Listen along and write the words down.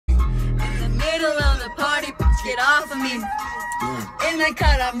middle of the party, bitch, get off of me. In the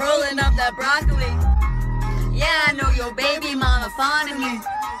cut, I'm rolling up that broccoli. Yeah, I know your baby mama fond of me.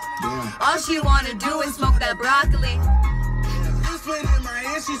 All she wanna do is smoke that broccoli. This one in my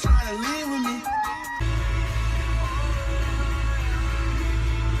hand, she's trying to leave with me.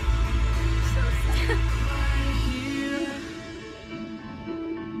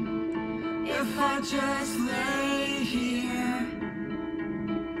 If I just lay here,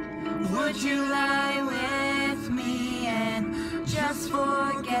 would you lie with me and just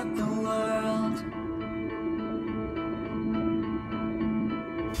forget the world?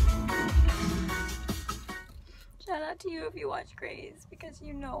 Shout out to you if you watch Grace, because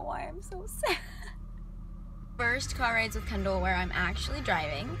you know why I'm so sad. First car rides with Kendall where I'm actually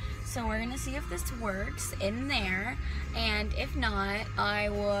driving, so we're gonna see if this works in there, and if not, I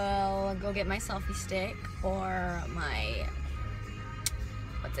will go get my selfie stick or my,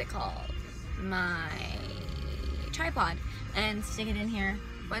 what's it called, my tripod, and stick it in here.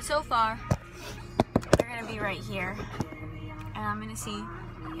 But so far they're gonna be right here, and I'm gonna see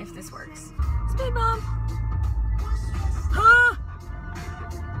if this works. Speed bump. Huh?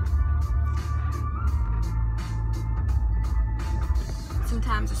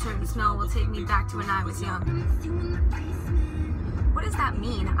 Sometimes a certain smell will take me back to when I was young. What does that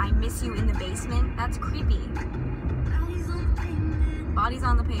mean? I miss you in the basement? That's creepy. Bodies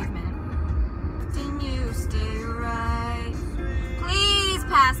on the pavement. Didn't you stay right? Please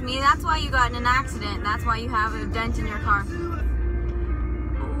pass me. That's why you got in an accident. That's why you have a dent in your car.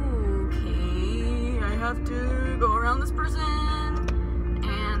 Okay, I have to go around this person.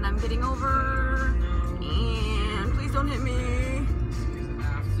 And I'm getting over. And please don't hit me.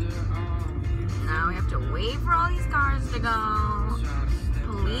 Now we have to wait for all these cars to go.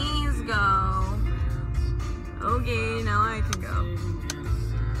 Please go. Okay, now I can go.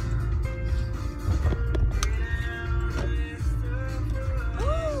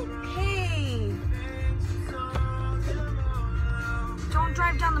 Okay. Don't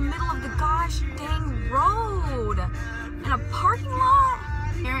drive down the middle of the gosh dang road in a parking lot.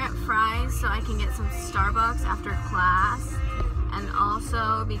 Here at Fry's so I can get some Starbucks after class. And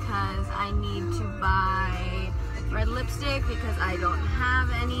also because I need to buy red lipstick because I don't have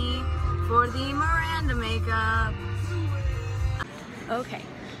any for the Miranda makeup. Okay,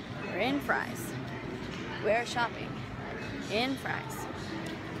 we're in Fry's. We're shopping in Fry's.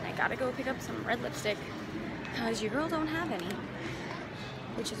 I gotta go pick up some red lipstick because your girl don't have any.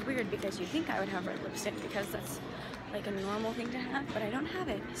 Which is weird because you think I would have red lipstick because that's like a normal thing to have, but I don't have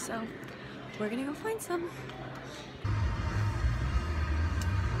it. So we're gonna go find some.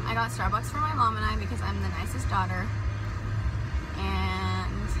 I got Starbucks for my mom and I because I'm the nicest daughter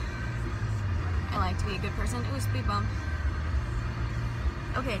and I like to be a good person. Ooh, speed bump.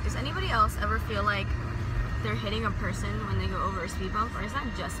 Okay, does anybody else ever feel like they're hitting a person when they go over a speed bump, or is that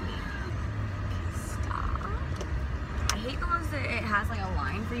just me? Stop. I hate the ones that it has like a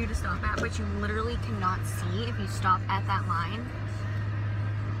line for you to stop at, but you literally cannot see if you stop at that line.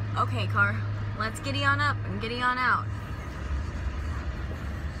 Okay, car, let's giddy on up and giddy on out.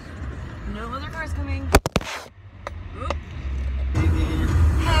 No other cars coming. Oop.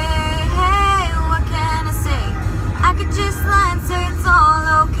 Hey, hey, what can I say? I could just lie and say it's all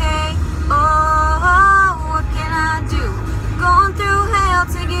okay. Oh, what can I do? Going through hell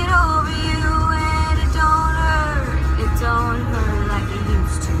to get over you, and it don't hurt. It don't hurt like it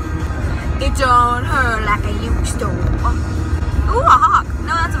used to. It don't hurt like it used to. Ooh, a hawk.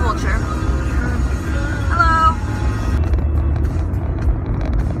 No, that's a vulture. Hello.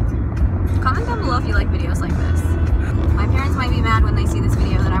 Comment down below if you like videos like this. My parents might be mad when they see this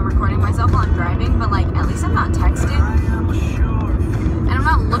video that I'm recording myself while I'm driving, but like at least I'm not texting. And I'm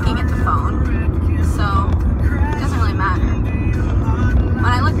not looking at the phone. So it doesn't really matter. When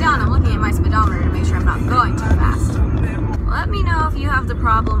I look down, I'm looking at my speedometer to make sure I'm not going too fast. Let me know if you have the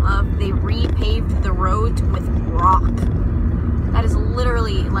problem of they repaved the road with rock. That is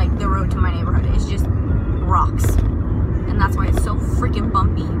literally like the road to my neighborhood. It's just rocks. And that's why it's so freaking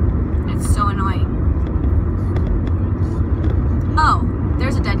bumpy. It's so annoying. Oh,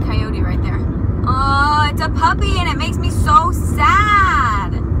 there's a dead coyote right there. Oh, it's a puppy and it makes me so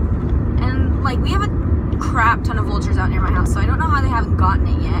sad. And like we have a crap ton of vultures out near my house, so I don't know how they haven't gotten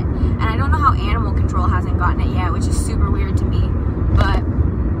it yet. And I don't know how animal control hasn't gotten it yet, which is super weird to me. But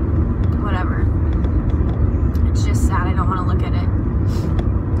whatever. It's just sad. I don't want to look at it.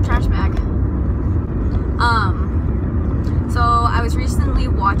 Trash bag. So I was recently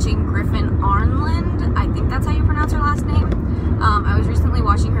watching Griffin Arnland. I think that's how you pronounce her last name. I was recently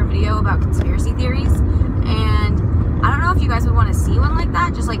watching her video about conspiracy theories, and I don't know if you guys would want to see one like that.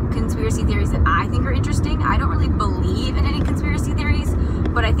 conspiracy theories that I think are interesting. I don't really believe in any conspiracy theories,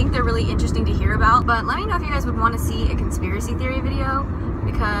 but I think they're really interesting to hear about. But let me know if you guys would want to see a conspiracy theory video,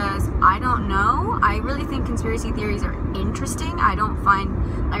 because I don't know. I really think conspiracy theories are interesting. I don't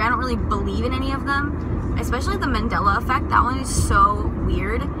really believe in any of them, especially the Mandela effect. That one is so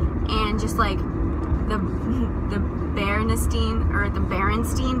weird, and just like the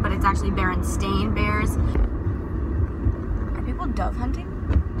Berenstein, but it's actually Berenstain Bears. Are people dove hunting?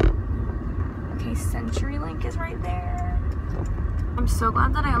 Okay, CenturyLink is right there. I'm so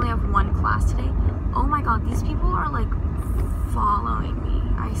glad that I only have one class today. Oh my god, these people are like following me.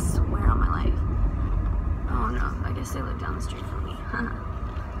 I swear on my life. Oh no, I guess they live down the street from me.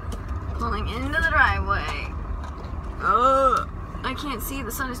 Pulling into the driveway. Ugh, I can't see,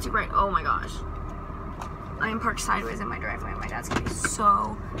 the sun is too bright. Oh my gosh. I am parked sideways in my driveway and my dad's gonna be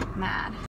so mad.